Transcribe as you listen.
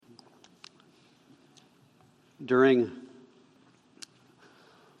During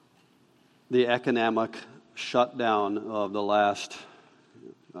the economic shutdown of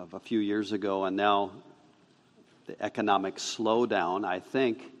a few years ago, and now the economic slowdown, I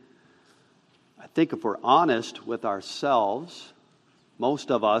think if we're honest with ourselves, most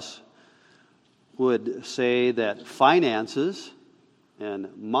of us would say that finances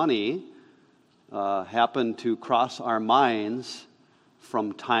and money happen to cross our minds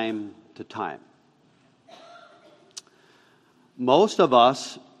from time to time. Most of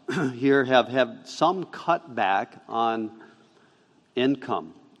us here have had some cutback on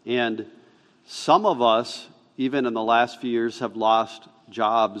income, and some of us, even in the last few years, have lost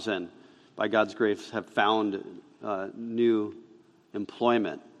jobs and, by God's grace, have found new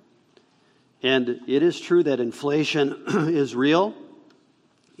employment. And it is true that inflation is real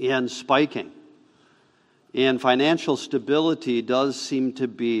and spiking, and financial stability does seem to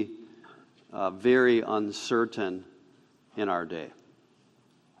be very uncertain in our day.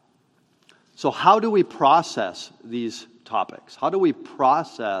 So how do we process these topics? How do we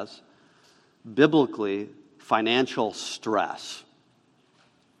process, biblically, financial stress?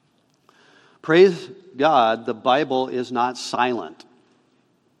 Praise God, the Bible is not silent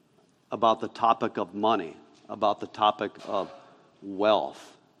about the topic of money, about the topic of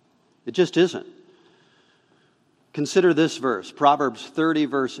wealth. It just isn't. Consider this verse, Proverbs 30,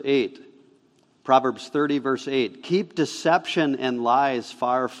 verse 8. Proverbs 30, verse 8. Keep deception and lies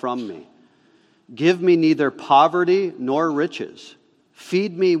far from me. Give me neither poverty nor riches.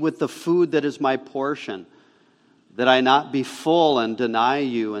 Feed me with the food that is my portion, that I not be full and deny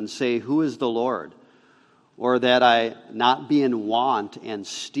you and say, who is the Lord? Or that I not be in want and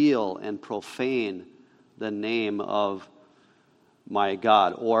steal and profane the name of my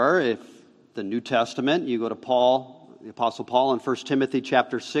God. Or if the New Testament, you go to Paul, the Apostle Paul in 1 Timothy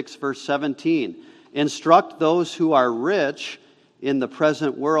chapter 6, verse 17. Instruct those who are rich in the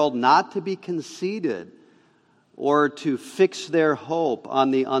present world not to be conceited or to fix their hope on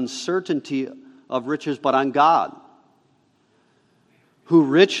the uncertainty of riches, but on God, who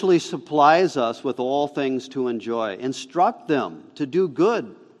richly supplies us with all things to enjoy. Instruct them to do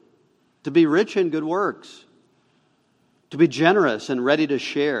good, to be rich in good works, to be generous and ready to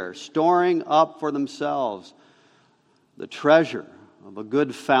share, storing up for themselves the treasure of a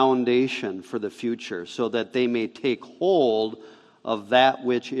good foundation for the future, so that they may take hold of that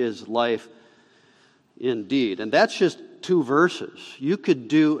which is life indeed. And that's just 2 verses. You could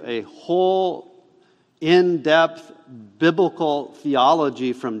do a whole in-depth biblical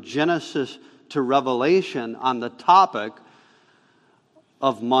theology from Genesis to Revelation on the topic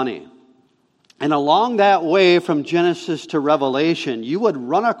of money. And along that way from Genesis to Revelation, you would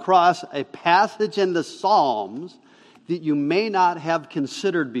run across a passage in the Psalms that you may not have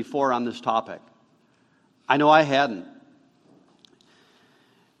considered before on this topic. I know I hadn't.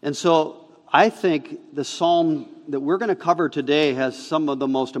 And so I think the psalm that we're going to cover today has some of the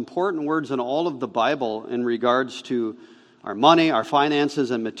most important words in all of the Bible in regards to our money, our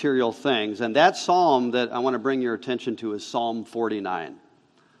finances, and material things. And that psalm that I want to bring your attention to is Psalm 49.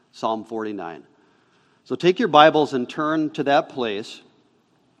 Psalm 49. So take your Bibles and turn to that place,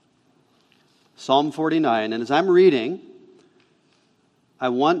 Psalm 49. And as I'm reading, I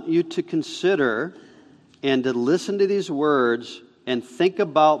want you to consider and to listen to these words and think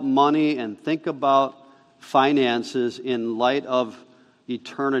about money and think about finances in light of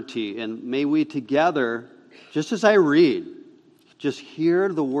eternity. And may we together, just as I read, just hear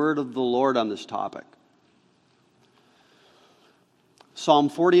the word of the Lord on this topic. Psalm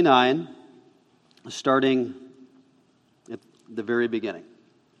 49, starting at the very beginning.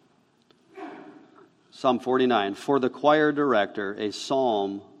 Psalm 49, for the choir director, a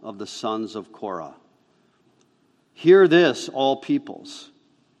psalm of the sons of Korah. Hear this, all peoples.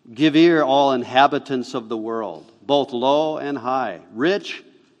 Give ear, all inhabitants of the world, both low and high, rich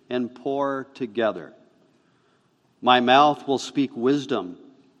and poor together. My mouth will speak wisdom,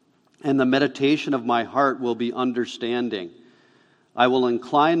 and the meditation of my heart will be understanding. I will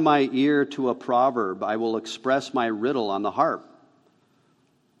incline my ear to a proverb. I will express my riddle on the harp.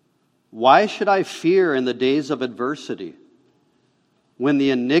 Why should I fear in the days of adversity, when the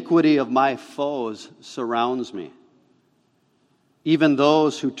iniquity of my foes surrounds me? Even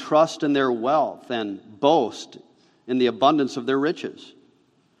those who trust in their wealth and boast in the abundance of their riches.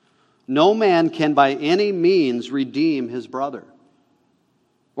 No man can by any means redeem his brother,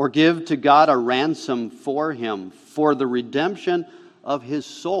 or give to God a ransom for him, for the redemption of his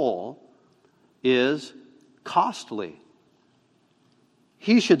soul is costly.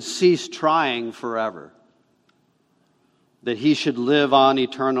 He should cease trying forever, that he should live on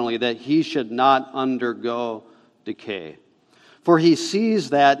eternally, that he should not undergo decay. For he sees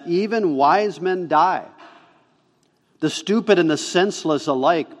that even wise men die. The stupid and the senseless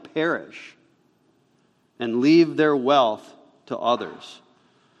alike perish and leave their wealth to others.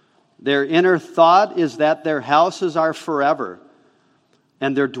 Their inner thought is that their houses are forever,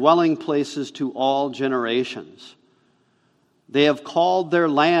 and their dwelling places to all generations. They have called their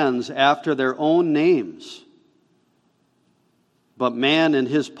lands after their own names. But man in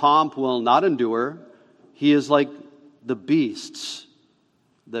his pomp will not endure. He is like the beasts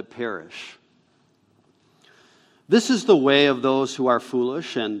that perish. This is the way of those who are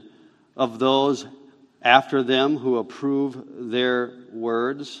foolish, and of those after them who approve their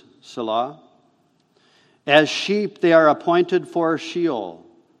words. Selah. As sheep they are appointed for Sheol.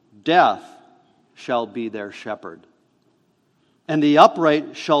 Death shall be their shepherd. And the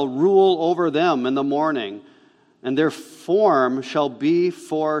upright shall rule over them in the morning, and their form shall be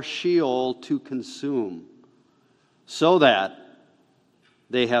for Sheol to consume, so that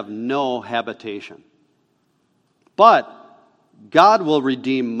they have no habitation. But God will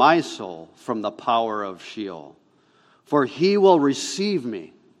redeem my soul from the power of Sheol, for he will receive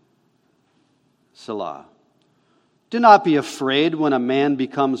me. Selah. Do not be afraid when a man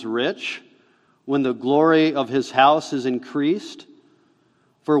becomes rich, when the glory of his house is increased.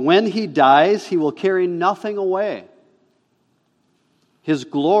 For when he dies, he will carry nothing away. His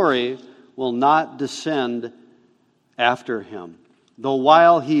glory will not descend after him. Though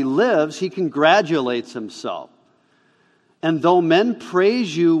while he lives, he congratulates himself. And though men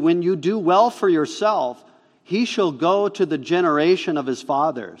praise you when you do well for yourself, he shall go to the generation of his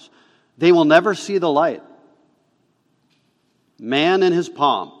fathers. They will never see the light. Man in his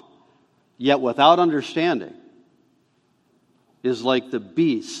pomp, yet without understanding, is like the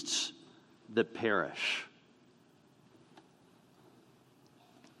beasts that perish.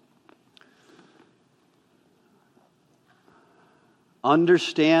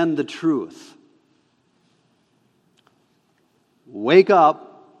 Understand the truth. Wake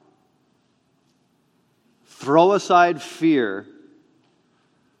up. Throw aside fear.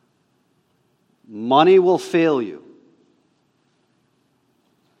 Money will fail you.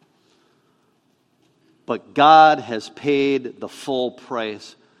 But God has paid the full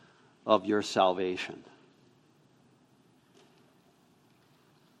price of your salvation.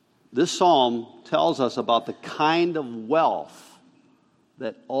 This psalm tells us about the kind of wealth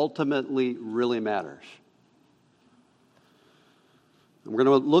that ultimately really matters. We're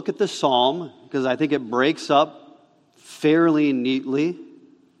going to look at this psalm because I think it breaks up fairly neatly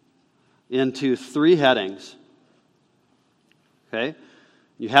into three headings. Okay?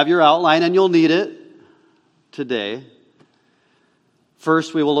 You have your outline and you'll need it today.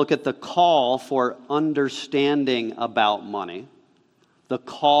 First, we will look at the call for understanding about money. The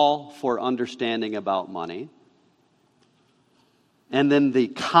call for understanding about money. And then the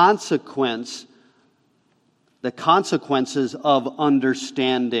consequences of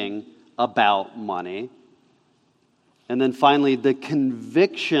understanding about money. And then finally, the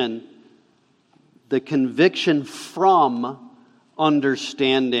conviction from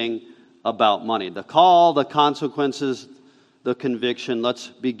understanding about money. The call, the consequences, the conviction. Let's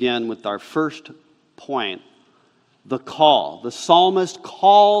begin with our first point, the call. The psalmist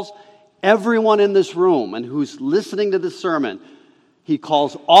calls everyone in this room and who's listening to this sermon. He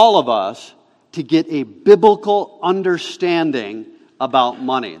calls all of us to get a biblical understanding about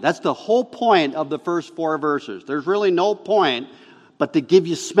money. That's the whole point of the first 4 verses. There's really no point but to give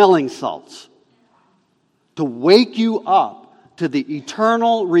you smelling salts, to wake you up to the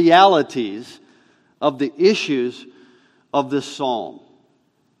eternal realities of the issues of this psalm.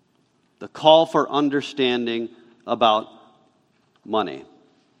 The call for understanding about money.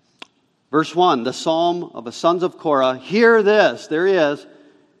 Verse 1, the psalm of the sons of Korah. Hear this. There he is.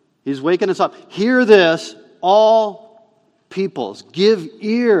 He's waking us up. Hear this, all peoples. Give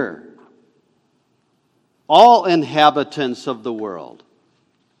ear, all inhabitants of the world.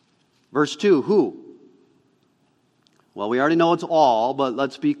 Verse 2, who? Well, we already know it's all, but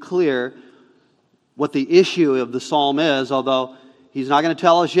let's be clear what the issue of the psalm is, although he's not going to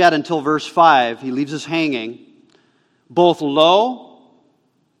tell us yet until verse 5. He leaves us hanging. Both low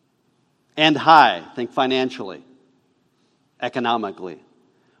and high, think financially, economically.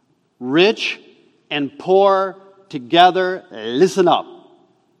 Rich and poor together, listen up,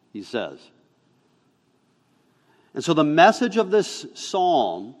 he says. And so the message of this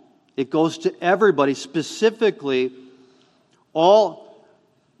psalm, it goes to everybody, specifically all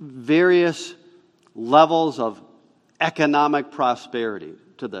various levels of economic prosperity,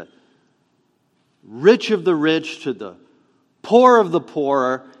 to the rich of the rich, to the poor of the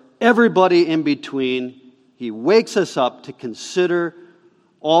poor, everybody in between. He wakes us up to consider,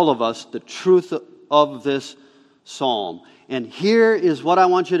 all of us, the truth of this psalm. And here is what I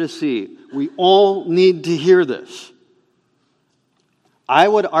want you to see. We all need to hear this. I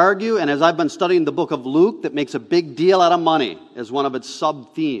would argue, and as I've been studying the book of Luke that makes a big deal out of money as one of its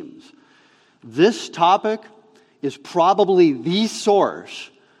sub-themes, this topic is probably the source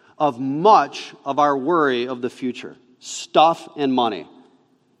of much of our worry of the future. Stuff and money.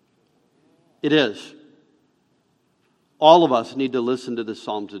 It is. All of us need to listen to this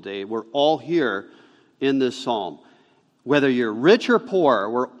psalm today. We're all here in this psalm. Whether you're rich or poor,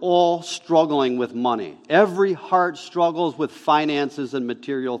 we're all struggling with money. Every heart struggles with finances and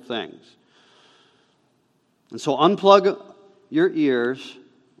material things. And so unplug your ears,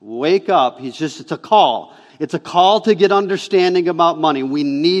 wake up. It's a call. It's a call to get understanding about money. We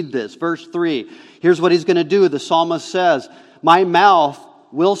need this. Verse 3, here's what he's going to do. The psalmist says, my mouth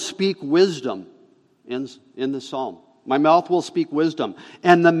will speak wisdom in the psalm. My mouth will speak wisdom,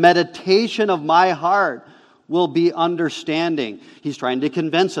 and the meditation of my heart will be understanding. He's trying to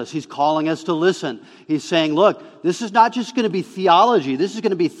convince us. He's calling us to listen. He's saying, look, this is not just going to be theology. This is going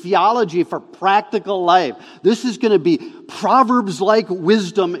to be theology for practical life. This is going to be Proverbs-like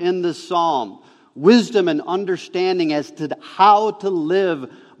wisdom in this psalm. Wisdom and understanding as to how to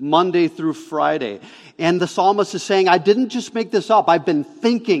live Monday through Friday. And the psalmist is saying, I didn't just make this up. I've been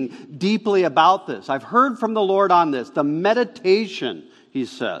thinking deeply about this. I've heard from the Lord on this. The meditation, he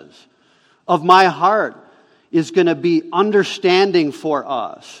says, of my heart is going to be understanding for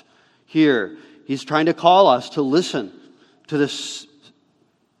us. Here, he's trying to call us to listen to this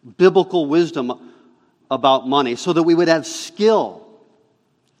biblical wisdom about money so that we would have skill.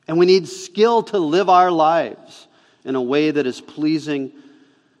 And we need skill to live our lives in a way that is pleasing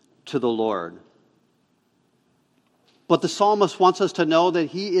to the Lord. But the psalmist wants us to know that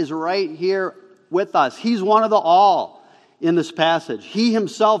he is right here with us. He's one of the all in this passage. He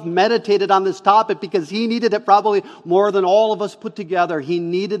himself meditated on this topic because he needed it probably more than all of us put together. He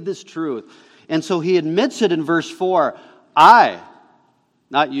needed this truth. And so he admits it in verse 4. I,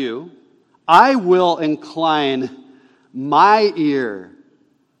 not you, I will incline my ear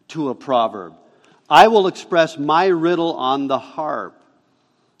to a proverb. I will express my riddle on the harp.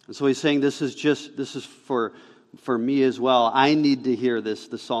 And so he's saying this is for me as well. I need to hear this,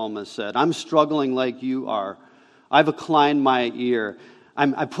 the psalmist said. I'm struggling like you are. I've inclined my ear.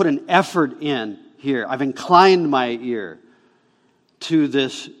 I put an effort in here. I've inclined my ear to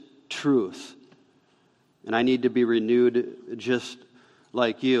this truth. And I need to be renewed just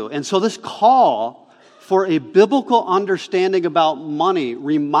like you. And so this call for a biblical understanding about money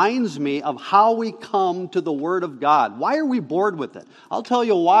reminds me of how we come to the Word of God. Why are we bored with it? I'll tell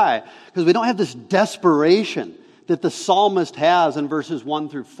you why. Because we don't have this desperation that the psalmist has in verses 1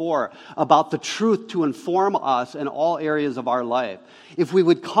 through 4 about the truth to inform us in all areas of our life. If we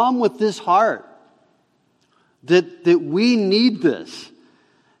would come with this heart, that we need this,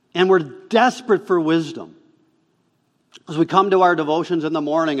 and we're desperate for wisdom. As we come to our devotions in the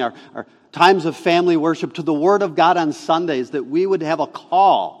morning, our times of family worship, to the Word of God on Sundays, that we would have a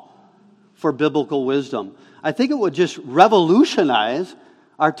call for biblical wisdom. I think it would just revolutionize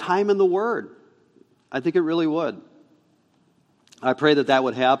our time in the Word. I think it really would. I pray that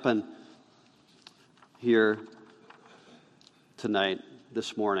would happen here tonight,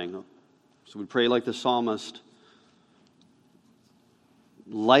 this morning. So we pray like the psalmist,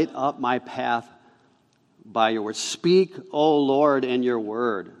 light up my path by your word. Speak, O Lord, in your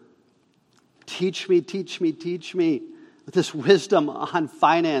word. Teach me, teach me, teach me. With this wisdom on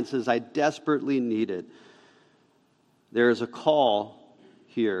finances, I desperately need it. There is a call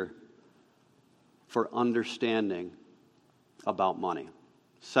here for understanding about money.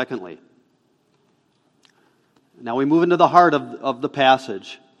 Secondly, now we move into the heart of the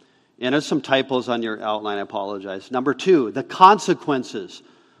passage. And there's some typos on your outline, I apologize. Number 2, the consequences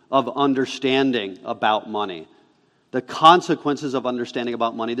of understanding about money. The consequences of understanding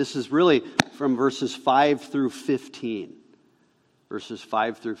about money. This is really from verses 5 through 15. Verses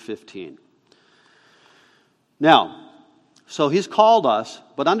 5 through 15. Now, so he's called us,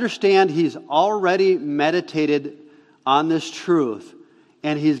 but understand he's already meditated on this truth,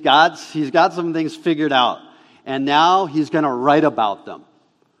 and he's got some things figured out. And now he's going to write about them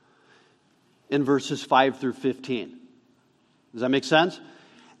in verses 5 through 15. Does that make sense?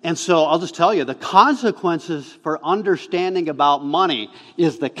 And so I'll just tell you, the consequences for understanding about money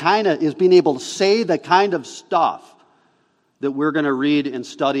is being able to say the kind of stuff that we're going to read and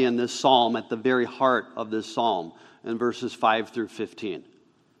study in this psalm at the very heart of this psalm in verses 5 through 15.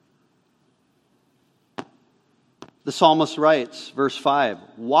 The psalmist writes, verse 5,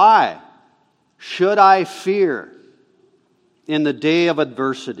 why should I fear in the day of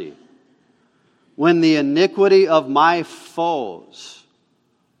adversity, when the iniquity of my foes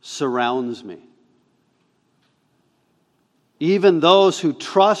surrounds me? Even those who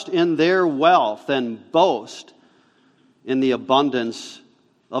trust in their wealth and boast in the abundance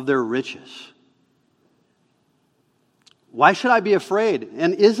of their riches. Why should I be afraid?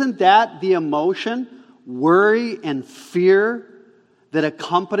 And isn't that the emotion, worry and fear that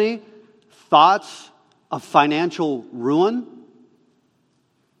accompany thoughts of financial ruin,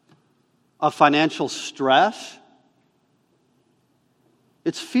 of financial stress?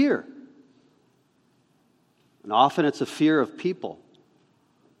 It's fear. And often it's a fear of people.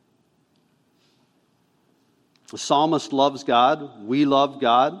 The psalmist loves God. We love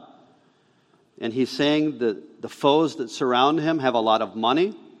God. And he's saying that the foes that surround him have a lot of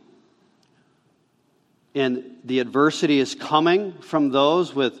money. And the adversity is coming from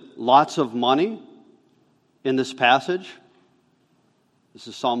those with lots of money in this passage. This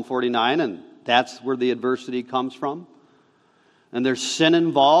is Psalm 49, and that's where the adversity comes from. And there's sin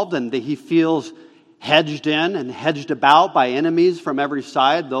involved, and he feels hedged in and hedged about by enemies from every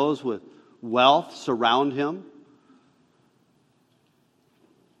side. Those with wealth surround him.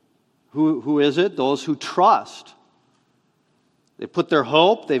 Who is it? Those who trust. They put their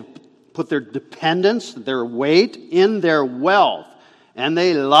hope, they've put their dependence, their weight in their wealth. And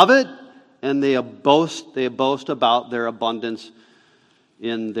they love it, and they boast about their abundance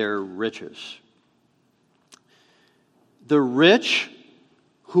in their riches. The rich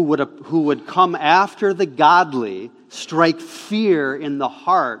who would come after the godly strike fear in the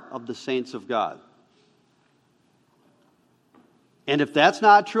heart of the saints of God. And if that's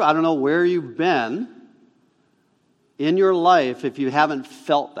not true, I don't know where you've been in your life if you haven't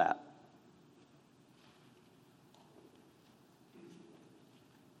felt that.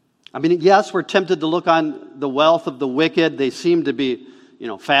 I mean, yes, we're tempted to look on the wealth of the wicked. They seem to be,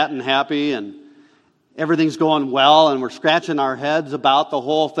 fat and happy, and everything's going well, and we're scratching our heads about the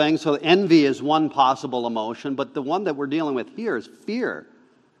whole thing. So envy is one possible emotion, but the one that we're dealing with here is fear.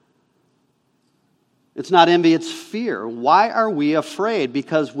 It's not envy, it's fear. Why are we afraid?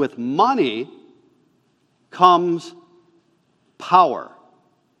 Because with money comes power.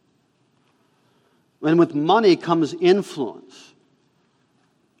 And with money comes influence.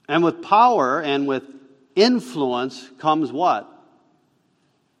 And with power and with influence comes what?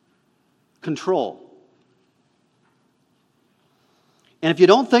 Control. And if you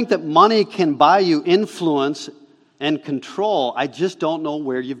don't think that money can buy you influence and control, I just don't know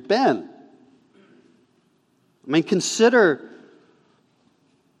where you've been. I mean, consider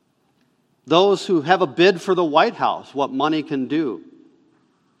those who have a bid for the White House, what money can do.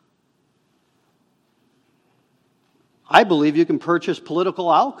 I believe you can purchase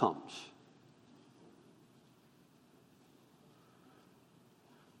political outcomes.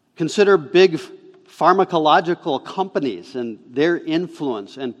 Consider big pharmacological companies and their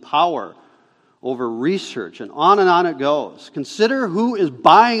influence and power over research, and on it goes. Consider who is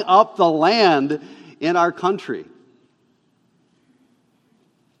buying up the land in our country.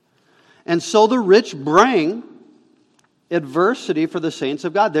 And so the rich bring adversity for the saints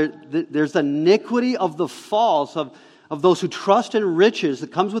of God. There's the iniquity of the false, of those who trust in riches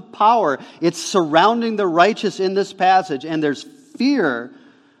that comes with power. It's surrounding the righteous in this passage, and there's fear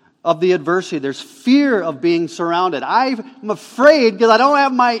of the adversity. There's fear of being surrounded. I'm afraid because I don't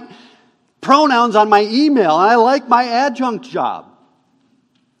have my pronouns on my email, and I like my adjunct job.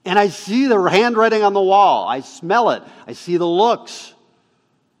 And I see the handwriting on the wall. I smell it. I see the looks.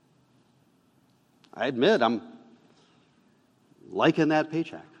 I admit I'm liking that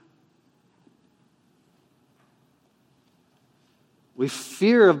paycheck. We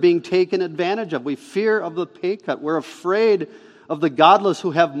fear of being taken advantage of. We fear of the pay cut. We're afraid of the godless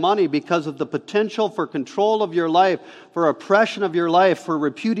who have money because of the potential for control of your life, for oppression of your life, for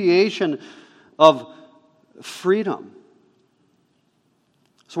repudiation of freedom.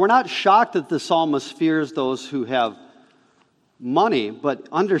 So we're not shocked that the psalmist fears those who have money, but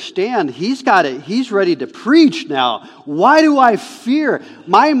understand he's got it. He's ready to preach now. Why do I fear?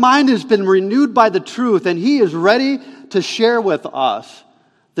 My mind has been renewed by the truth, and he is ready to share with us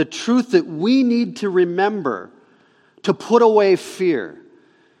the truth that we need to remember to put away fear.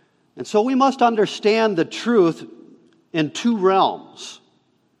 And so we must understand the truth in two realms.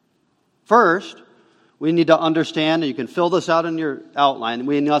 First, we need to understand, and you can fill this out in your outline,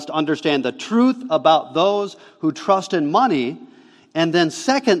 we must understand the truth about those who trust in money. And then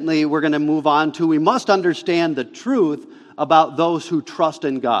secondly, we're going to move on to, we must understand the truth about those who trust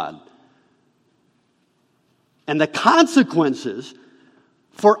in God. And the consequences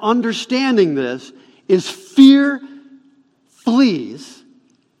for understanding this is fear flees,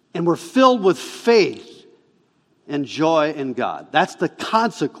 and we're filled with faith and joy in God. That's the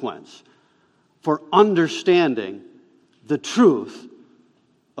consequence for understanding the truth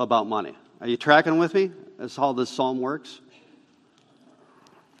about money. Are you tracking with me? That's how this psalm works.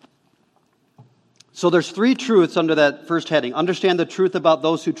 So there's three truths under that first heading. Understand the truth about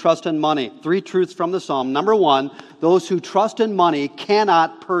those who trust in money. Three truths from the psalm. Number one, those who trust in money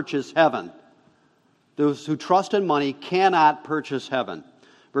cannot purchase heaven. Those who trust in money cannot purchase heaven.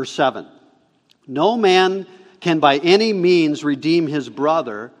 Verse 7. No man can by any means redeem his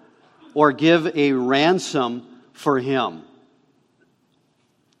brother or give a ransom for him.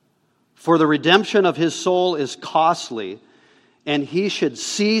 For the redemption of his soul is costly, and he should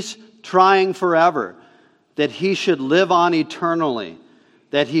cease trying forever, that he should live on eternally,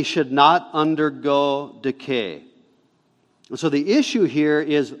 that he should not undergo decay. And so the issue here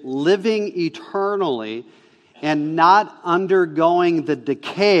is living eternally and not undergoing the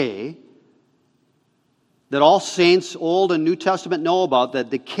decay that all saints, Old and New Testament, know about, that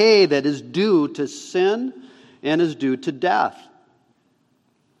decay that is due to sin and is due to death.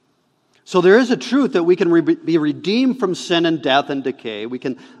 So there is a truth that we can be redeemed from sin and death and decay. We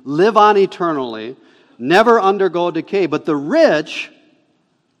can live on eternally, never undergo decay. But the rich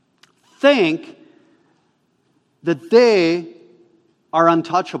think that they are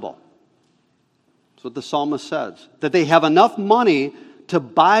untouchable. That's what the psalmist says. That they have enough money to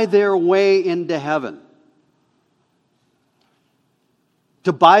buy their way into heaven,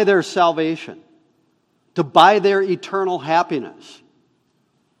 to buy their salvation, to buy their eternal happiness.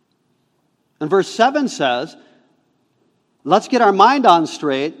 And verse 7 says, let's get our mind on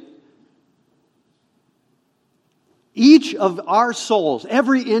straight. Each of our souls,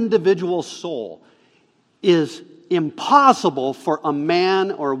 every individual soul, is impossible for a man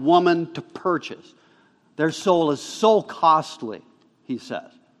or woman to purchase. Their soul is so costly, he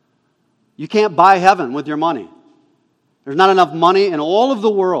says. You can't buy heaven with your money. There's not enough money in all of the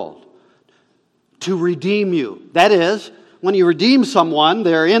world to redeem you. That is, when you redeem someone,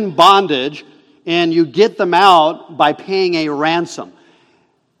 they're in bondage, and you get them out by paying a ransom.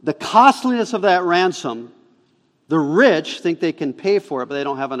 The costliness of that ransom, the rich think they can pay for it, but they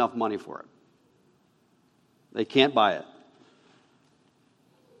don't have enough money for it. They can't buy it.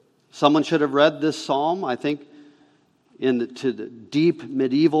 Someone should have read this psalm, I think, to the deep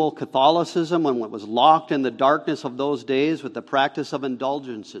medieval Catholicism, when it was locked in the darkness of those days with the practice of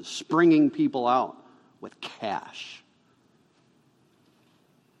indulgences, springing people out with cash.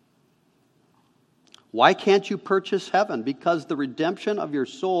 Why can't you purchase heaven? Because the redemption of your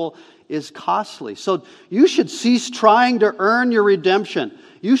soul is costly. So you should cease trying to earn your redemption.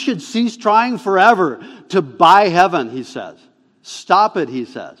 You should cease trying forever to buy heaven, he says. Stop it, he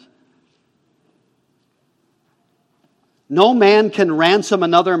says. No man can ransom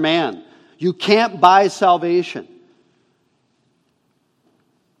another man. You can't buy salvation.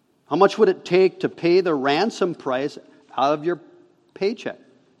 How much would it take to pay the ransom price out of your paycheck?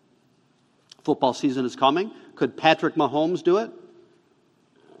 Football season is coming. Could Patrick Mahomes do it?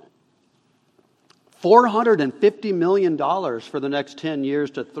 $450 million for the next 10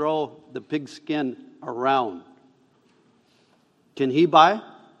 years to throw the pigskin around. Can he buy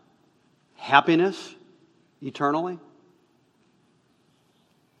happiness eternally?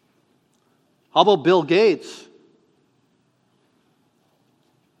 How about Bill Gates?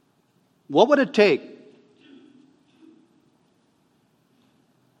 What would it take?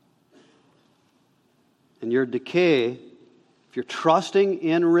 In your decay, if you're trusting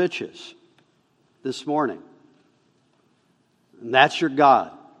in riches this morning, and that's your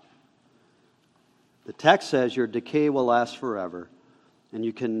God, the text says your decay will last forever, and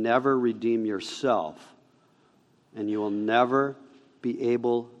you can never redeem yourself, and you will never be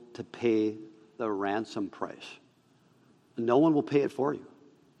able to pay the ransom price. No one will pay it for you.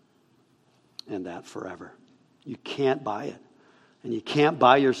 And that forever. You can't buy it. And you can't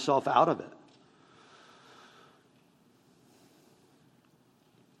buy yourself out of it.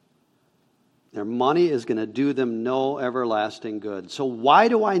 Their money is going to do them no everlasting good. So why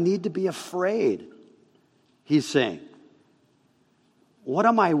do I need to be afraid? He's saying. What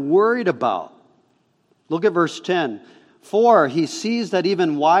am I worried about? Look at verse 10. For he sees that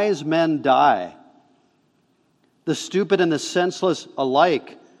even wise men die. The stupid and the senseless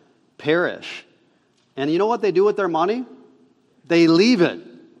alike perish. And you know what they do with their money? They leave it.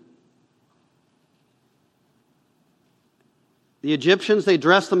 The Egyptians, they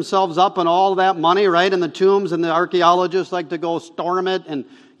dressed themselves up in all that money, right, in the tombs, and the archaeologists like to go storm it and,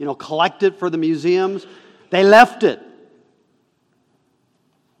 collect it for the museums. They left it.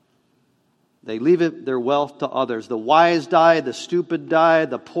 They leave their wealth to others. The wise die, the stupid die,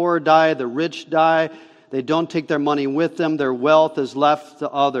 the poor die, the rich die. They don't take their money with them. Their wealth is left to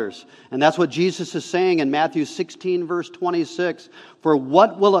others. And that's what Jesus is saying in Matthew 16, verse 26. For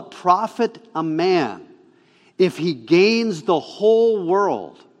what will it profit a man if he gains the whole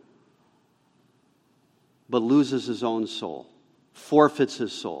world but loses his own soul, forfeits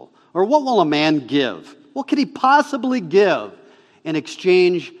his soul? Or what will a man give? What could he possibly give in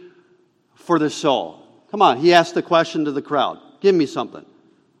exchange for the soul? Come on, he asked the question to the crowd. Give me something.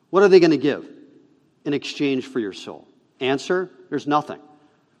 What are they going to give in exchange for your soul? Answer, there's nothing.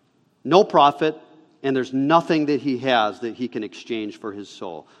 No profit, and there's nothing that he has that he can exchange for his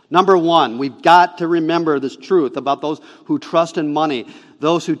soul. Number one, we've got to remember this truth about those who trust in money.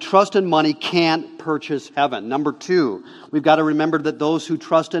 Those who trust in money can't purchase heaven. Number two, we've got to remember that those who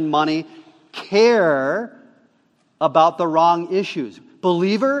trust in money care about the wrong issues.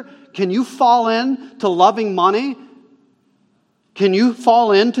 Believer, can you fall into loving money? Can you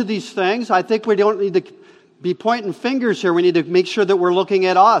fall into these things? I think we don't need to be pointing fingers here. We need to make sure that we're looking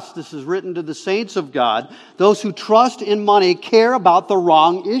at us. This is written to the saints of God. Those who trust in money care about the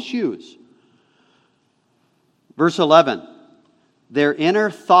wrong issues. Verse 11. Their inner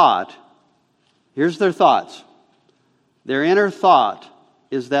thought, here's their thoughts. Their inner thought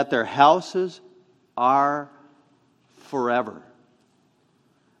is that their houses are forever,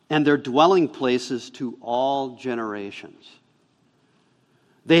 and their dwelling places to all generations.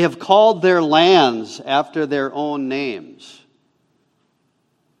 They have called their lands after their own names.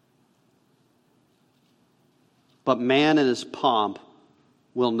 But man in his pomp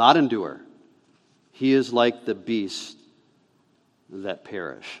will not endure. He is like the beasts that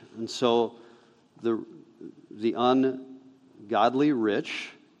perish. And so the ungodly rich,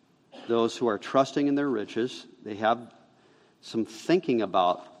 those who are trusting in their riches, they have some thinking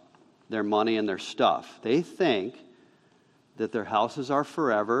about their money and their stuff. They think that their houses are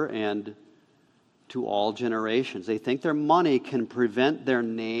forever and to all generations. They think their money can prevent their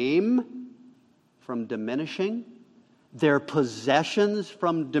name from diminishing, their possessions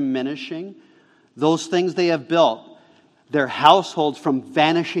from diminishing, those things they have built, their households from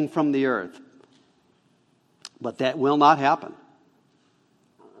vanishing from the earth. But that will not happen.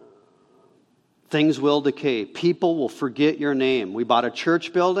 Things will decay. People will forget your name. We bought a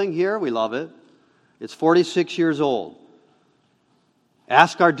church building here. We love it. It's 46 years old.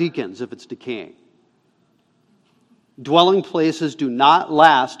 Ask our deacons if it's decaying. Dwelling places do not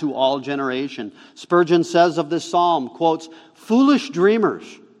last to all generation. Spurgeon says of this psalm, quotes, foolish dreamers,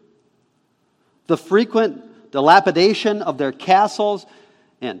 the frequent dilapidation of their castles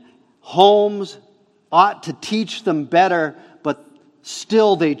and homes ought to teach them better, but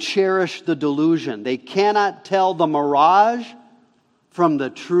still they cherish the delusion. They cannot tell the mirage from the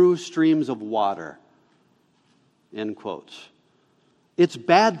true streams of water. End quotes. It's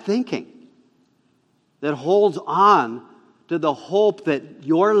bad thinking that holds on to the hope that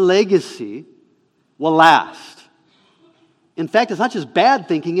your legacy will last. In fact, it's not just bad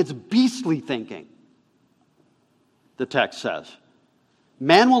thinking, it's beastly thinking, the text says.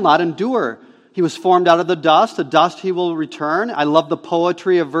 Man will not endure. He was formed out of the dust he will return. I love the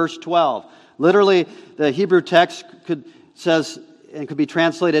poetry of verse 12. Literally, the Hebrew text could be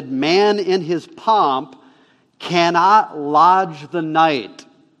translated, man in his pomp cannot lodge the night.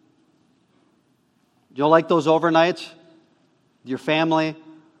 Do you like those overnights? Your family,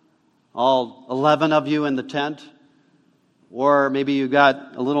 all 11 of you in the tent? Or maybe you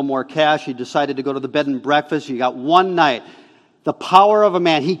got a little more cash, you decided to go to the bed and breakfast, you got one night. The power of a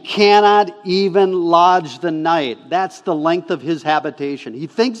man, he cannot even lodge the night. That's the length of his habitation. He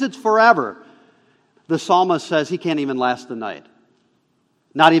thinks it's forever. The psalmist says he can't even last the night.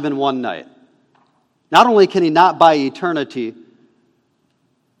 Not even one night. Not only can he not buy eternity,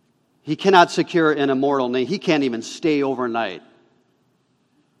 he cannot secure an immortal name. He can't even stay overnight.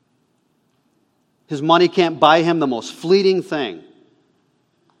 His money can't buy him the most fleeting thing.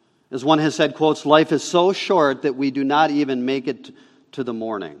 As one has said, quotes, life is so short that we do not even make it to the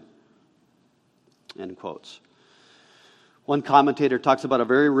morning. End quotes. One commentator talks about a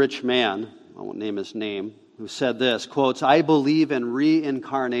very rich man, I won't name his name, who said this, quotes, I believe in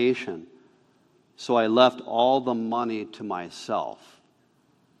reincarnation, so I left all the money to myself.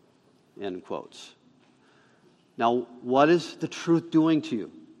 End quotes. Now, what is the truth doing to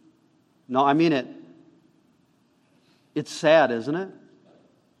you? No, I mean it. It's sad, isn't it?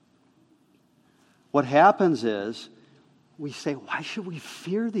 What happens is we say, why should we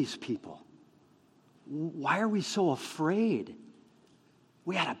fear these people? Why are we so afraid?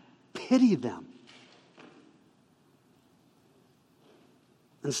 We ought to pity them.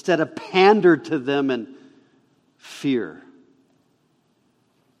 instead of pander to them in fear.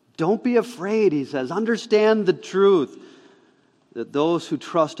 Don't be afraid, he says. Understand the truth that those who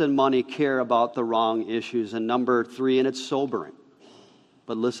trust in money care about the wrong issues. And number 3, and it's sobering,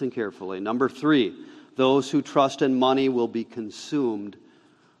 but listen carefully. Number 3, those who trust in money will be consumed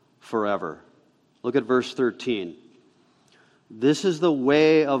forever. Look at verse 13. This is the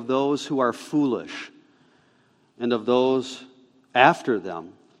way of those who are foolish, and of those after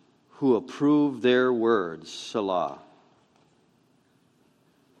them who approve their words. Selah.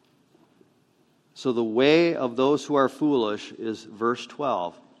 So the way of those who are foolish is, verse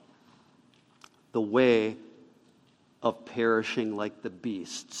 12, the way of perishing like the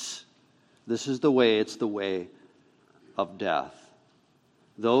beasts. This is the way, it's the way of death.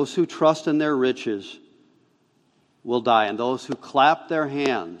 Those who trust in their riches will die, and those who clap their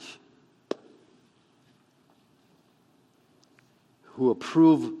hands, who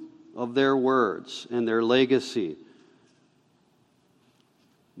approve of their words and their legacy,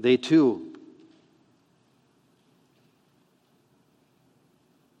 they too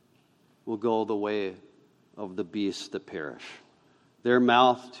will go the way of the beasts that perish. Their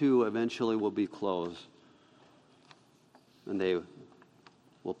mouth too eventually will be closed, and they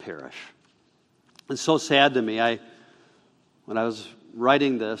will perish. It's so sad to me. When I was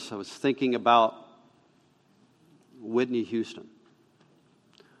writing this, I was thinking about Whitney Houston.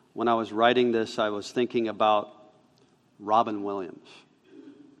 When I was writing this, I was thinking about Robin Williams.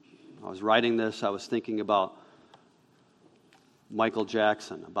 I was writing this, I was thinking about Michael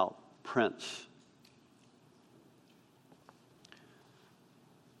Jackson, about Prince.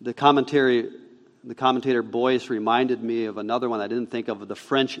 The commentator Boyce reminded me of another one I didn't think of, the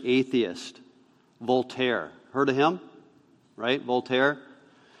French atheist, Voltaire. Heard of him? Right? Voltaire.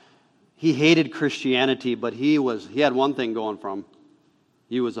 He hated Christianity, but he had one thing going for him.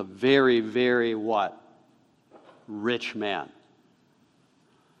 He was a very, very what? Rich man.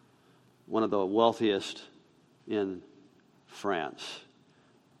 One of the wealthiest in France.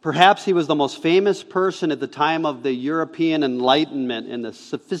 Perhaps he was the most famous person at the time of the European Enlightenment in the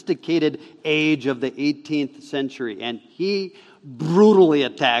sophisticated age of the 18th century, and he brutally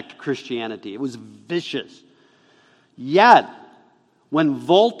attacked Christianity. It was vicious. Yet, when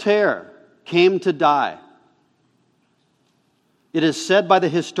Voltaire came to die, it is said by the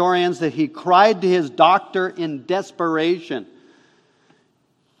historians that he cried to his doctor in desperation,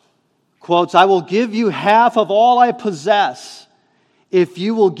 quotes, "I will give you half of all I possess if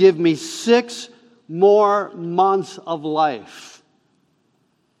you will give me 6 more months of life."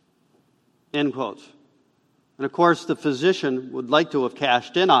 End quotes. And of course, the physician would like to have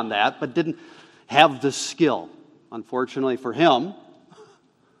cashed in on that, but didn't have the skill. Unfortunately for him,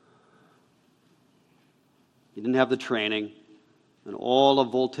 he didn't have the training, and all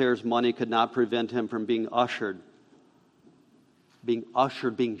of Voltaire's money could not prevent him from being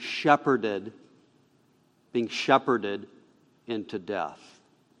shepherded into death.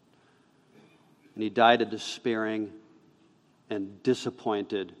 And he died a despairing and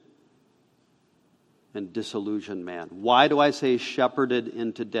disappointed and disillusioned man. Why do I say shepherded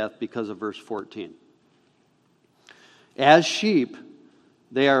into death? Because of verse 14. As sheep,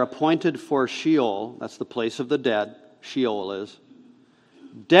 they are appointed for Sheol. That's the place of the dead. Sheol is.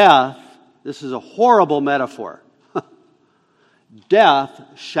 Death, this is a horrible metaphor. Death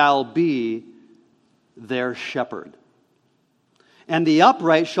shall be their shepherd. And the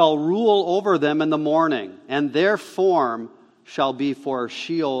upright shall rule over them in the morning, and their form shall be for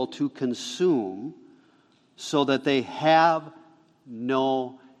Sheol to consume, so that they have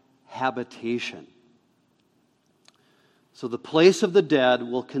no habitation. So the place of the dead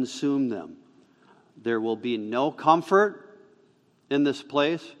will consume them. There will be no comfort in this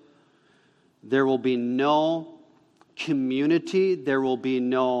place. There will be no community. There will be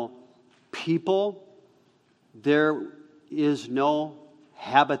no people. There is no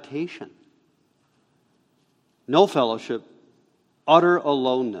habitation. No fellowship. Utter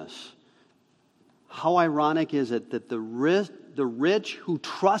aloneness. How ironic is it that the rich who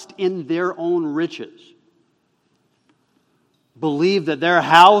trust in their own riches believe that their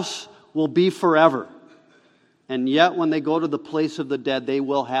house will be forever, and yet when they go to the place of the dead, they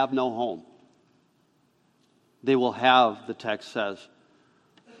will have no home. They will have, the text says,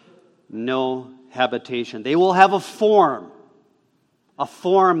 no habitation. They will have a form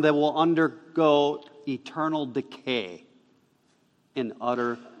that will undergo eternal decay in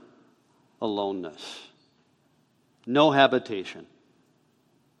utter aloneness. No habitation.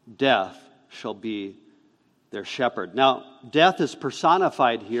 Death shall be their shepherd. Now, death is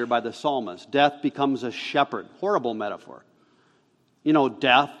personified here by the psalmist. Death becomes a shepherd. Horrible metaphor. You know,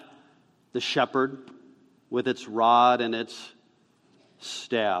 death, the shepherd, with its rod and its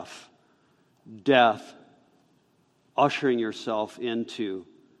staff. Death, ushering yourself into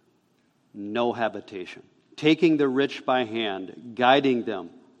no habitation. Taking the rich by hand, guiding them,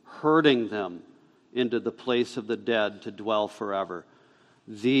 herding them into the place of the dead to dwell forever.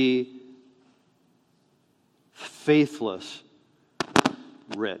 The faithless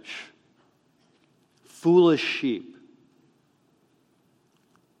rich. Foolish sheep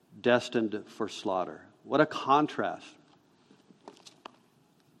destined for slaughter. What a contrast.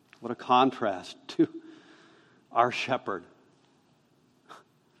 What a contrast to our shepherd.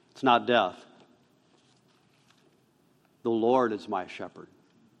 It's not death. The Lord is my shepherd.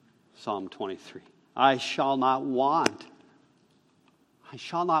 Psalm 23. I shall not want. I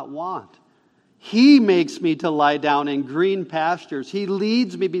shall not want. He makes me to lie down in green pastures. He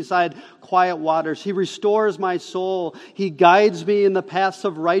leads me beside quiet waters. He restores my soul. He guides me in the paths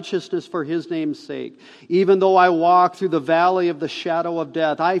of righteousness for His name's sake. Even though I walk through the valley of the shadow of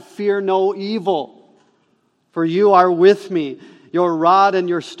death, I fear no evil. For You are with me. Your rod and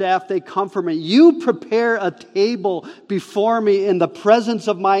Your staff, they comfort me. You prepare a table before me in the presence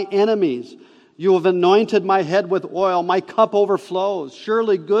of my enemies. You have anointed my head with oil. My cup overflows.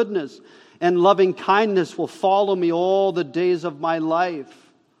 Surely goodness and loving kindness will follow me all the days of my life.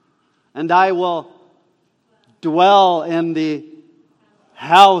 And I will dwell in the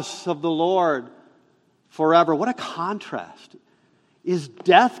house of the Lord forever. What a contrast. Is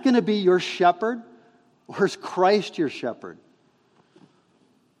death going to be your shepherd? Or is Christ your shepherd?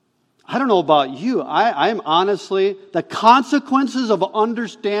 I don't know about you. I'm honestly, the consequences of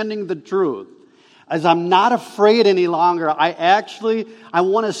understanding the truth, as I'm not afraid any longer, I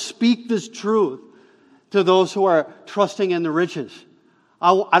want to speak this truth to those who are trusting in the riches.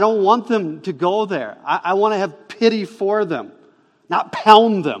 I don't want them to go there. I want to have pity for them, not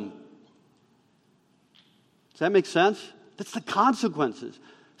pound them. Does that make sense? That's the consequences.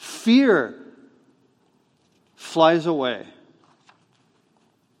 Fear flies away.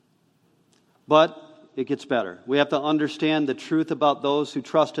 But it gets better. We have to understand the truth about those who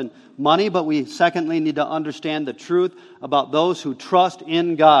trust in money, but we secondly need to understand the truth about those who trust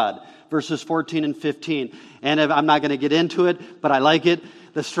in God. Verses 14 and 15. And I'm not going to get into it, but I like it.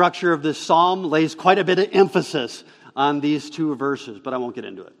 The structure of this psalm lays quite a bit of emphasis on these two verses, but I won't get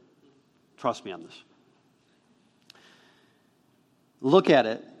into it. Trust me on this. Look at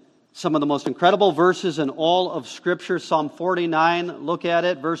it. Some of the most incredible verses in all of Scripture. Psalm 49, look at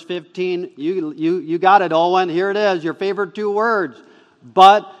it, verse 15. You got it, Owen. Here it is, your favorite two words.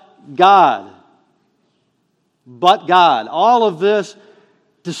 But God. But God. All of this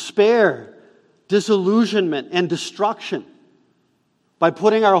despair, disillusionment, and destruction by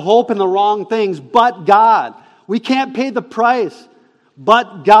putting our hope in the wrong things. But God. We can't pay the price.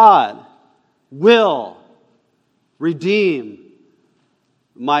 But God will redeem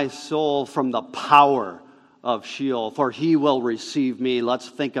my soul from the power of Sheol, for He will receive me. Let's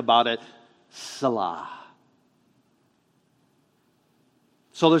think about it. Selah.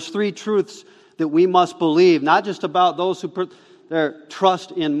 So there's three truths that we must believe, not just about those who put their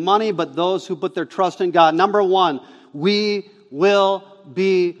trust in money, but those who put their trust in God. Number one, we will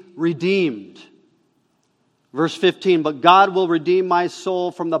be redeemed. Verse 15, but God will redeem my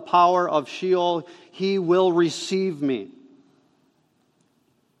soul from the power of Sheol. He will receive me.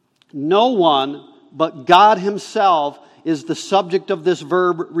 No one but God Himself is the subject of this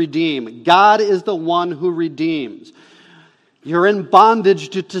verb redeem. God is the one who redeems. You're in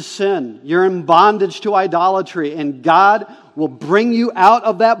bondage to sin. You're in bondage to idolatry. And God will bring you out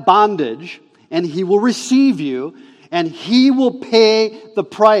of that bondage, and He will receive you, and He will pay the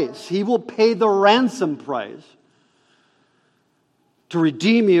price. He will pay the ransom price to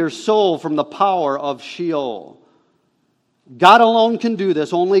redeem your soul from the power of Sheol. God alone can do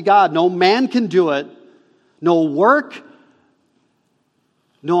this, only God. No man can do it. No work,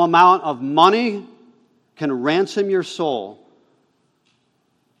 no amount of money can ransom your soul.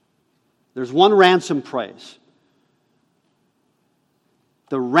 There's one ransom price.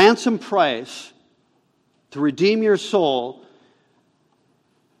 The ransom price to redeem your soul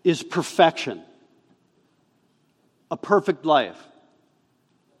is perfection. A perfect life.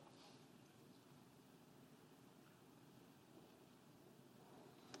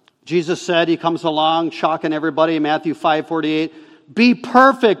 Jesus said, He comes along, shocking everybody, Matthew 5:48, be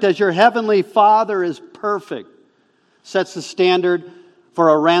perfect as your heavenly Father is perfect. Sets the standard for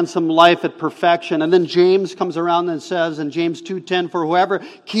a ransom life at perfection. And then James comes around and says in James 2:10, for whoever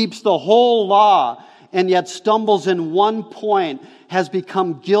keeps the whole law and yet stumbles in one point has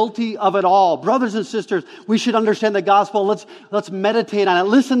become guilty of it all. Brothers and sisters, we should understand the gospel. Let's meditate on it.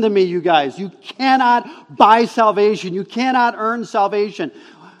 Listen to me, you guys. You cannot buy salvation. You cannot earn salvation.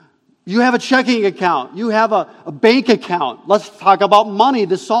 You have a checking account. You have a bank account. Let's talk about money.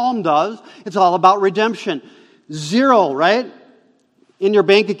 The psalm does. It's all about redemption. Zero, right? In your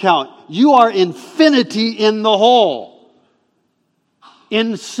bank account. You are infinity in the hole.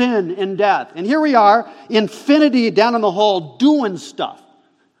 In sin and death. And here we are, infinity down in the hole, doing stuff.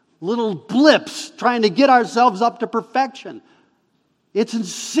 Little blips, trying to get ourselves up to perfection. It's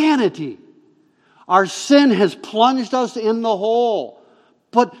insanity. Our sin has plunged us in the hole.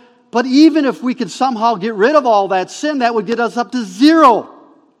 But even if we could somehow get rid of all that sin, that would get us up to zero.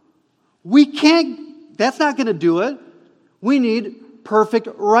 We can't, that's not going to do it. We need perfect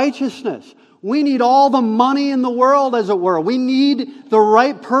righteousness. We need all the money in the world, as it were. We need the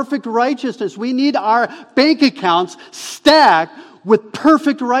right, perfect righteousness. We need our bank accounts stacked with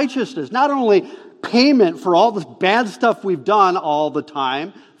perfect righteousness. Not only payment for all this bad stuff we've done all the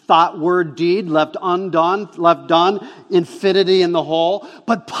time, thought, word, deed, left undone, left done, infinity in the hole,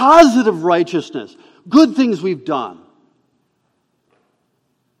 but positive righteousness, good things we've done.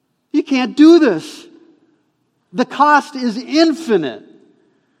 You can't do this. The cost is infinite.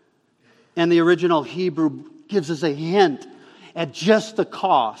 And the original Hebrew gives us a hint at just the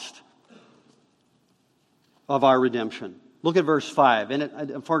cost of our redemption. Look at verse 5. And it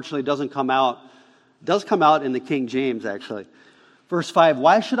unfortunately doesn't come out. It does come out in the King James, actually. Verse 5,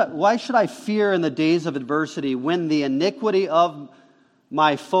 why should I fear in the days of adversity when the iniquity of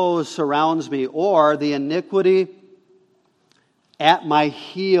my foes surrounds me, or the iniquity at my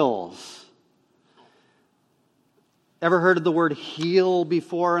heels? Ever heard of the word heel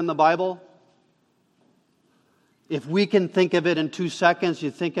before in the Bible? If we can think of it in 2 seconds,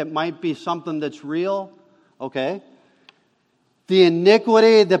 you think it might be something that's real? Okay. The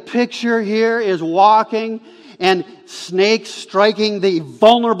iniquity, the picture here is walking and snakes striking the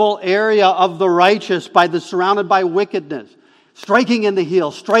vulnerable area of the righteous surrounded by wickedness. Striking in the heel,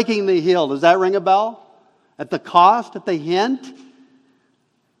 striking the heel. Does that ring a bell? At the cost, at the hint?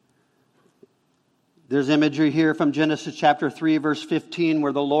 There's imagery here from Genesis chapter 3, verse 15,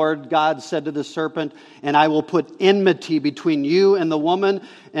 where the Lord God said to the serpent, "And I will put enmity between you and the woman,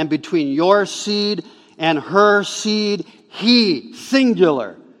 and between your seed and her seed. He,"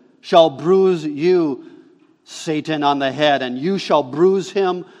 singular, "shall bruise you, Satan, on the head, and you shall bruise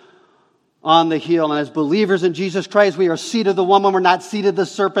him on the heel." And as believers in Jesus Christ, we are seed of the woman. We're not seed of the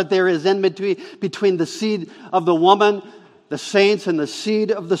serpent. There is enmity between the seed of the woman, the saints, and the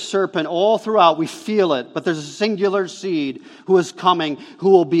seed of the serpent. All throughout, we feel it. But there's a singular seed who is coming,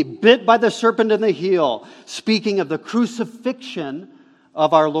 who will be bit by the serpent in the heel, speaking of the crucifixion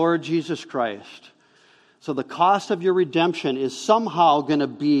of our Lord Jesus Christ. So the cost of your redemption is somehow going to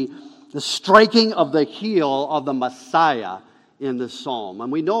be the striking of the heel of the Messiah in this psalm.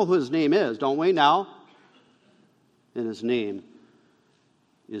 And we know who his name is, don't we now? And his name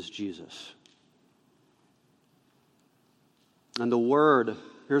is Jesus. And the Word,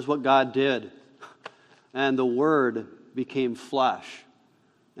 here's what God did. And the Word became flesh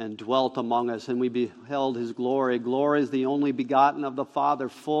and dwelt among us, and we beheld his glory. Glory is the only begotten of the Father,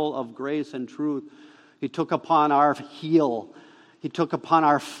 full of grace and truth. He took upon our heel. He took upon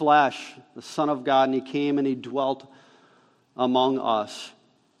our flesh, the Son of God, and he came and he dwelt among us.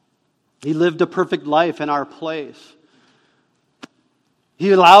 He lived a perfect life in our place.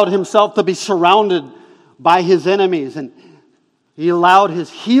 He allowed himself to be surrounded by his enemies, and he allowed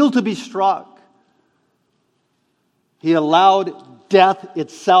his heel to be struck. He allowed death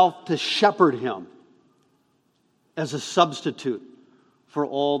itself to shepherd him as a substitute for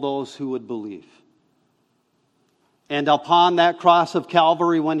all those who would believe. And upon that cross of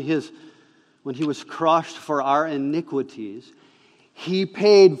Calvary, when he was crushed for our iniquities, he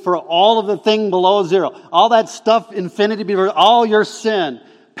paid for all of the thing below zero. All that stuff, infinity, all your sin,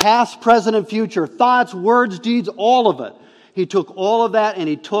 past, present, and future, thoughts, words, deeds, all of it. He took all of that and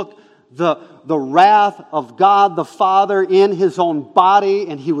he took the wrath of God the Father in his own body,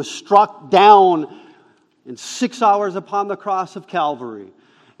 and he was struck down in 6 hours upon the cross of Calvary.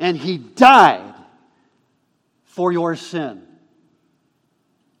 And he died for your sin.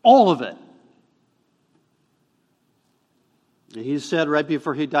 All of it. And he said right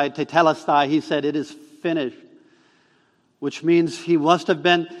before he died, tetelestai, he said, "It is finished." Which means he must have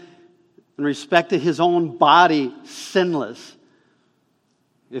been, in respect to his own body, sinless,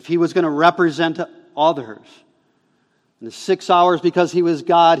 if he was going to represent others. In the 6 hours, because he was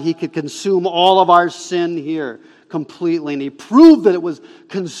God, he could consume all of our sin here, completely. And he proved that it was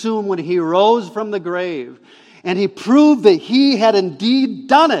consumed when he rose from the grave. And he proved that he had indeed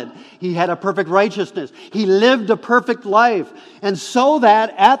done it. He had a perfect righteousness. He lived a perfect life. And so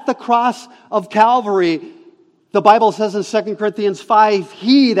that at the cross of Calvary, the Bible says in 2 Corinthians 5,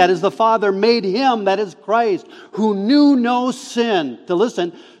 He, that is the Father, made Him, that is Christ, who knew no sin,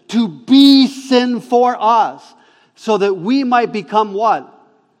 to be sin for us, so that we might become what?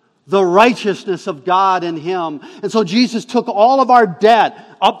 The righteousness of God in Him. And so Jesus took all of our debt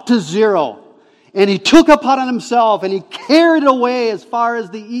up to zero. And He took upon Himself and He carried it away as far as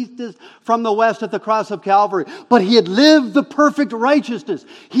the east is from the west at the cross of Calvary. But He had lived the perfect righteousness.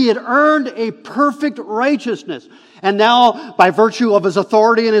 He had earned a perfect righteousness. And now, by virtue of His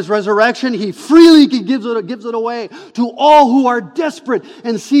authority and His resurrection, He freely gives it away to all who are desperate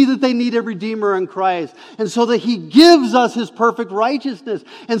and see that they need a Redeemer in Christ. And so that He gives us His perfect righteousness.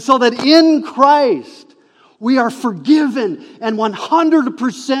 And so that in Christ, we are forgiven and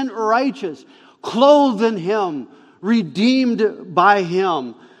 100% righteous. Clothed in Him, redeemed by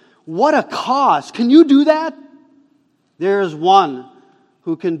Him. What a cost. Can you do that? There is one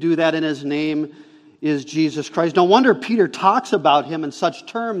who can do that, and His name is Jesus Christ. No wonder Peter talks about Him in such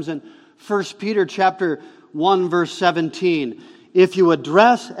terms in 1 Peter chapter 1, verse 17. If you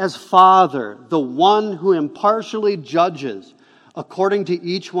address as Father the one who impartially judges according to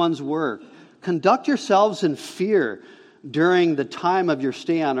each one's work, conduct yourselves in fear during the time of your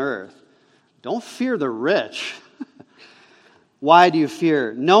stay on earth. Don't fear the rich. Why do you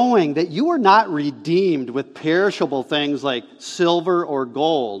fear? Knowing that you are not redeemed with perishable things like silver or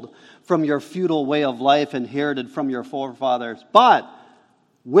gold from your futile way of life inherited from your forefathers, but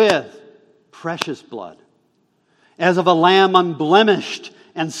with precious blood, as of a lamb unblemished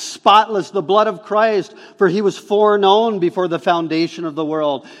and spotless, the blood of Christ, for He was foreknown before the foundation of the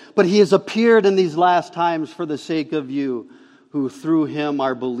world. But He has appeared in these last times for the sake of you, who through Him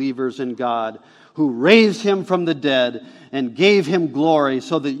are believers in God, who raised Him from the dead and gave Him glory,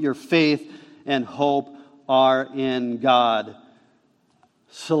 so that your faith and hope are in God.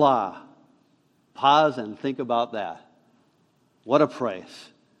 Selah. Pause and think about that. What a price.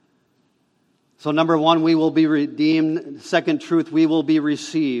 So number one, we will be redeemed. Second truth, we will be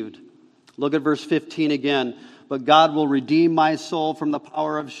received. Look at verse 15 again. But God will redeem my soul from the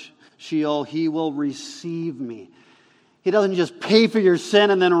power of Sheol. He will receive me. He doesn't just pay for your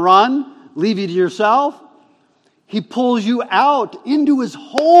sin and then run, leave you to yourself. He pulls you out into His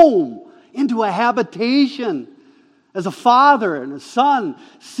home, into a habitation. As a father and a son,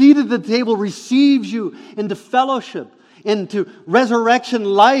 seated at the table, receives you into fellowship, into resurrection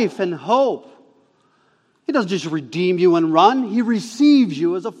life and hope. He doesn't just redeem you and run. He receives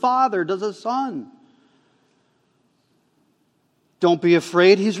you as a father does a son. Don't be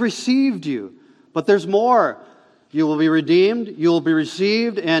afraid. He's received you. But there's more. You will be redeemed, you will be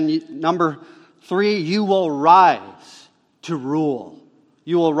received, and number 3, you will rise to rule.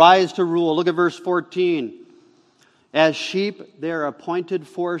 You will rise to rule. Look at verse 14. As sheep they are appointed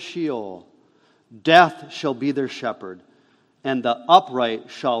for Sheol. Death shall be their shepherd, and the upright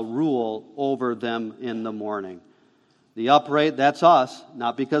shall rule over them in the morning. The upright, that's us,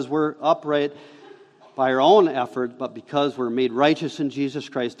 not because we're upright by our own effort, but because we're made righteous in Jesus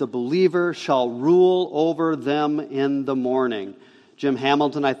Christ. The believer shall rule over them in the morning. Jim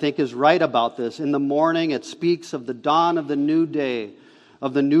Hamilton, I think, is right about this. In the morning, it speaks of the dawn of the new day,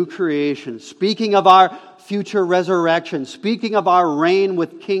 of the new creation, speaking of our future resurrection, speaking of our reign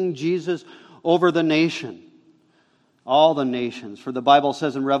with King Jesus over the nation, all the nations. For the Bible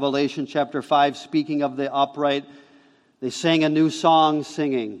says in Revelation chapter 5, speaking of the upright, they sang a new song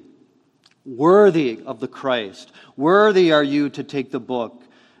singing, worthy of the Christ, worthy are you to take the book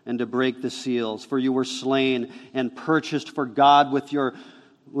and to break the seals, for you were slain and purchased for God with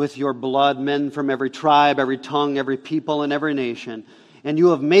your blood men from every tribe, every tongue, every people, and every nation. And you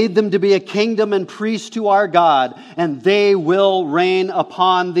have made them to be a kingdom and priests to our God, and they will reign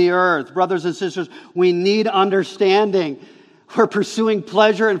upon the earth. Brothers and sisters, we need understanding. We're pursuing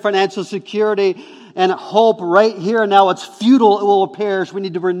pleasure and financial security and hope right here and now. It's futile, it will perish. We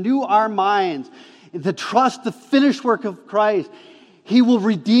need to renew our minds and to trust the finished work of Christ. He will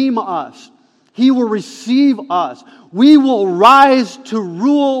redeem us. He will receive us. We will rise to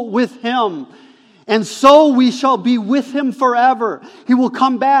rule with Him. And so we shall be with Him forever. He will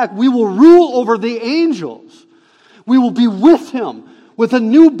come back. We will rule over the angels. We will be with Him with a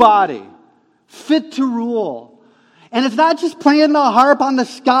new body, fit to rule. And it's not just playing the harp on the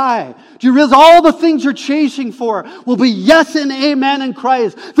sky. Do you realize all the things you're chasing for will be yes and amen in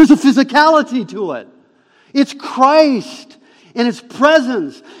Christ? There's a physicality to it. It's Christ. in His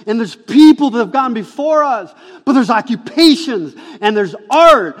presence. And there's people that have gone before us. But there's occupations, and there's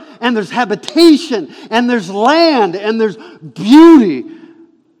art, and there's habitation, and there's land, and there's beauty.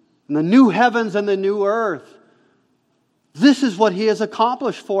 And the new heavens and the new earth. This is what He has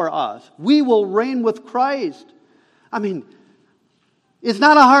accomplished for us. We will reign with Christ. I mean, it's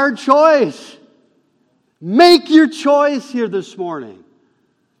not a hard choice. Make your choice here this morning.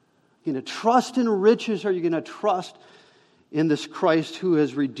 You're going to trust in riches, or are you going to trust in this Christ who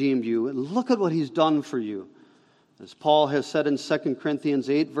has redeemed you? And look at what He's done for you. As Paul has said in 2 Corinthians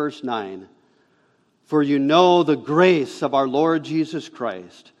 8, verse 9, "For you know the grace of our Lord Jesus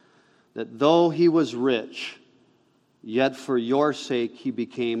Christ, that though He was rich, yet for your sake He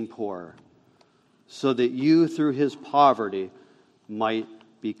became poor, so that you through His poverty might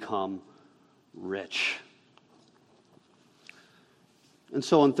become rich." And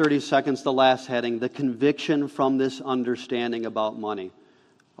so in 30 seconds, the last heading, the conviction from this understanding about money.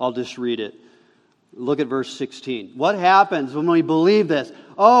 I'll just read it. Look at verse 16. What happens when we believe this?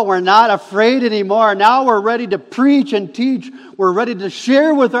 Oh, we're not afraid anymore. Now we're ready to preach and teach. We're ready to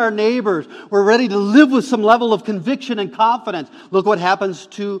share with our neighbors. We're ready to live with some level of conviction and confidence. Look what happens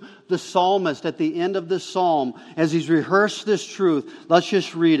to the psalmist at the end of this psalm as he's rehearsed this truth. Let's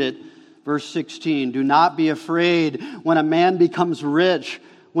just read it. Verse 16, "Do not be afraid when a man becomes rich,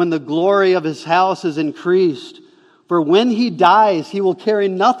 when the glory of his house is increased. For when he dies, he will carry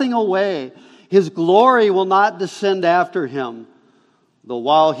nothing away. His glory will not descend after him. Though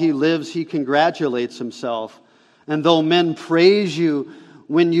while he lives, he congratulates himself. And though men praise you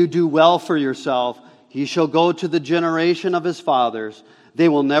when you do well for yourself, he shall go to the generation of his fathers. They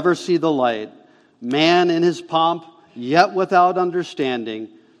will never see the light. Man in his pomp, yet without understanding,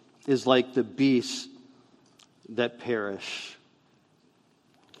 is like the beasts that perish."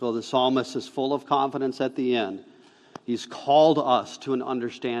 So the psalmist is full of confidence at the end. He's called us to an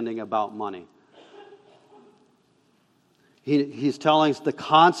understanding about money. He's telling us the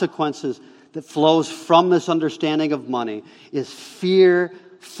consequences that flows from this understanding of money is fear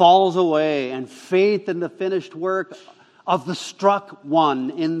falls away and faith in the finished work of the struck one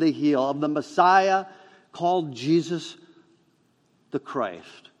in the heel, of the Messiah called Jesus the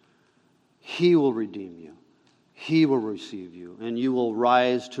Christ. He will redeem you. He will receive you. And you will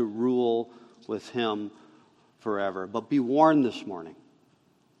rise to rule with Him forever. But be warned this morning.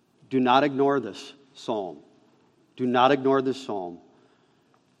 Do not ignore this psalm. Do not ignore this psalm.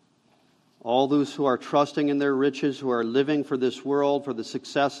 All those who are trusting in their riches, who are living for this world, for the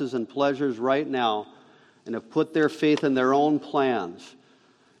successes and pleasures right now, and have put their faith in their own plans,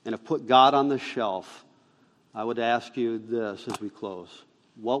 and have put God on the shelf, I would ask you this as we close.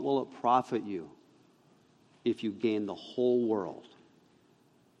 What will it profit you if you gain the whole world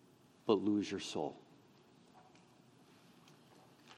but lose your soul?